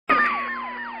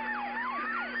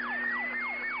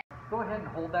go ahead and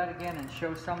hold that again and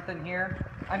show something here.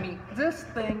 I mean, this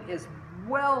thing is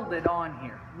welded on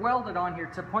here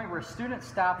to the point where a student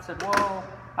stops and, whoa,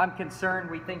 I'm concerned,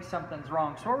 we think something's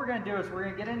wrong. So what we're going to do is we're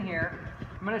going to get in here.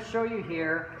 I'm going to show you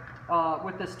here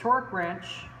with this torque wrench,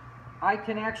 I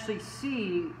can actually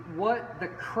see what the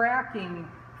cracking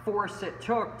force it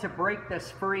took to break this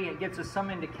free. It gives us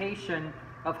some indication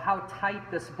of how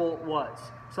tight this bolt was.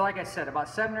 So like I said, about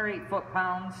 7 or 8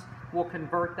 foot-pounds, we'll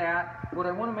convert that. What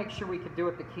I want to make sure we can do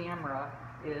with the camera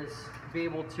is be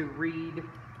able to read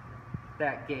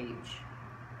that gauge.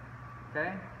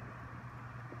 Okay?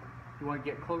 You want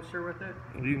to get closer with it?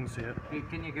 You can see it.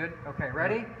 Can you good? Okay,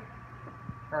 ready?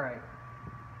 All right.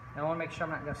 Now I want to make sure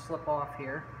I'm not going to slip off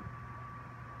here.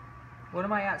 What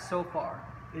am I at so far?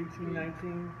 18,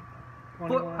 19,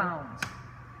 21. Foot-pounds.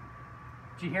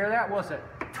 Did you hear that? Was it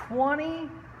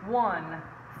 21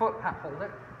 foot-pounds? Hold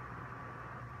it.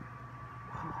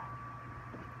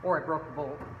 Or I broke the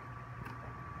bolt.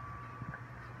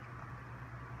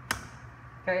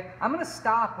 Okay, I'm going to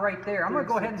stop right there. I'm going to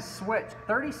go ahead and switch.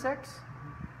 36?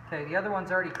 Okay, the other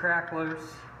one's already cracked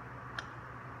loose.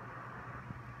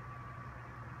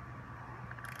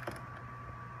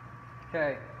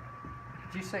 Okay,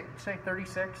 did you say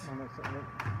 36?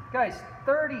 Guys,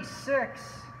 36.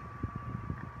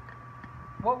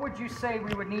 What would you say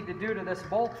we would need to do to this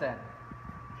bolt then?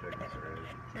 Check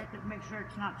it, make sure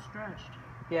it's not stretched.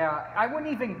 Yeah, I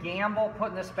wouldn't even gamble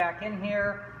putting this back in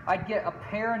here. I'd get a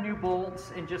pair of new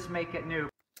bolts and just make it new.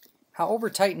 How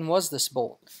over-tightened was this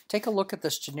bolt? Take a look at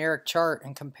this generic chart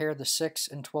and compare the 6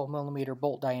 and 12 millimeter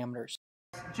bolt diameters.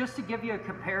 Just to give you a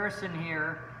comparison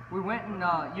here, we went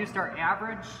and used our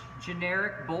average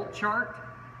generic bolt chart,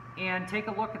 and take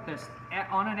a look at this.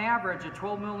 On an average, a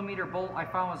 12 millimeter bolt I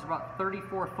found was about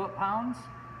 34 foot-pounds.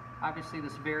 Obviously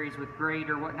this varies with grade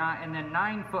or whatnot, and then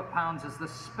 9 foot-pounds is the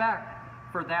spec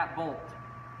for that bolt.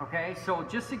 Okay, so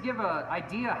just to give an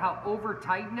idea how over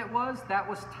tightened it was, that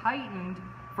was tightened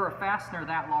for a fastener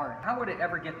that large. How would it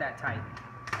ever get that tight?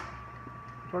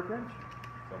 Torque wrench?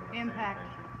 Impact.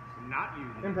 Not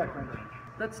using Impact wrench.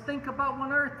 Let's think about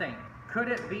one other thing. Could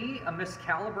it be a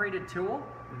miscalibrated tool?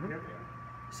 Mm-hmm.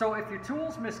 So if your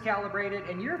tool's miscalibrated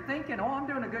and you're thinking, oh, I'm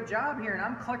doing a good job here and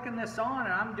I'm clicking this on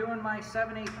and I'm doing my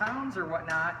 7, 8 pounds or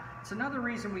whatnot, it's another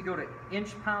reason we go to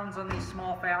inch pounds on these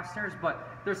small fasteners, but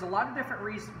there's a lot of different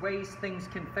ways things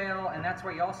can fail, and that's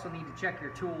why you also need to check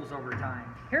your tools over time.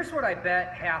 Here's what I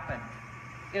bet happened,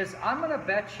 is I'm gonna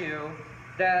bet you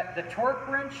that the torque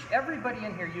wrench, everybody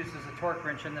in here uses a torque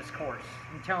wrench in this course.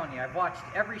 I'm telling you, I've watched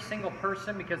every single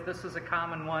person because this is a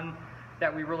common one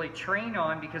that we really train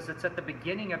on because it's at the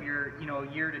beginning of your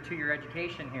year to 2 year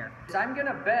education here. So I'm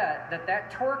gonna bet that that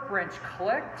torque wrench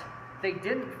clicked, they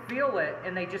didn't feel it,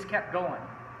 and they just kept going.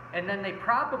 And then they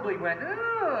probably went,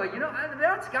 oh,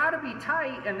 that's gotta be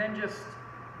tight, and then just,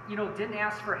 didn't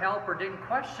ask for help or didn't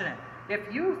question it.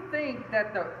 If you think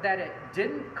that it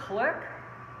didn't click,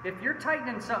 if you're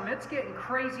tightening something, it's getting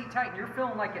crazy tight, and you're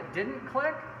feeling like it didn't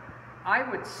click, I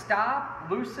would stop,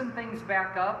 loosen things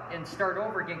back up, and start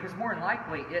over again, because more than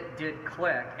likely it did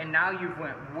click, and now you've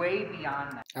went way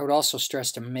beyond that. I would also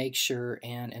stress to make sure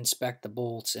and inspect the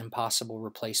bolts, and possible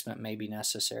replacement may be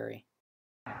necessary.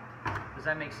 Does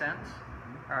that make sense?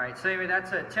 All right, so anyway,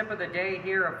 that's a tip of the day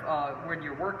here of when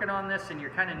you're working on this and you're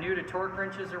kind of new to torque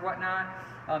wrenches or whatnot,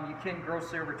 you can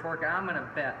grossly over torque. I'm going to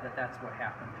bet that that's what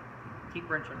happened. Keep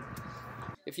wrenching.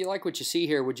 If you like what you see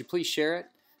here, would you please share it?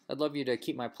 I'd love you to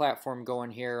keep my platform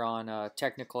going here on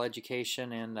technical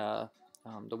education and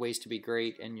the ways to be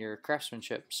great in your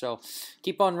craftsmanship. So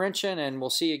keep on wrenching, and we'll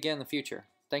see you again in the future.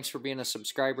 Thanks for being a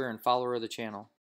subscriber and follower of the channel.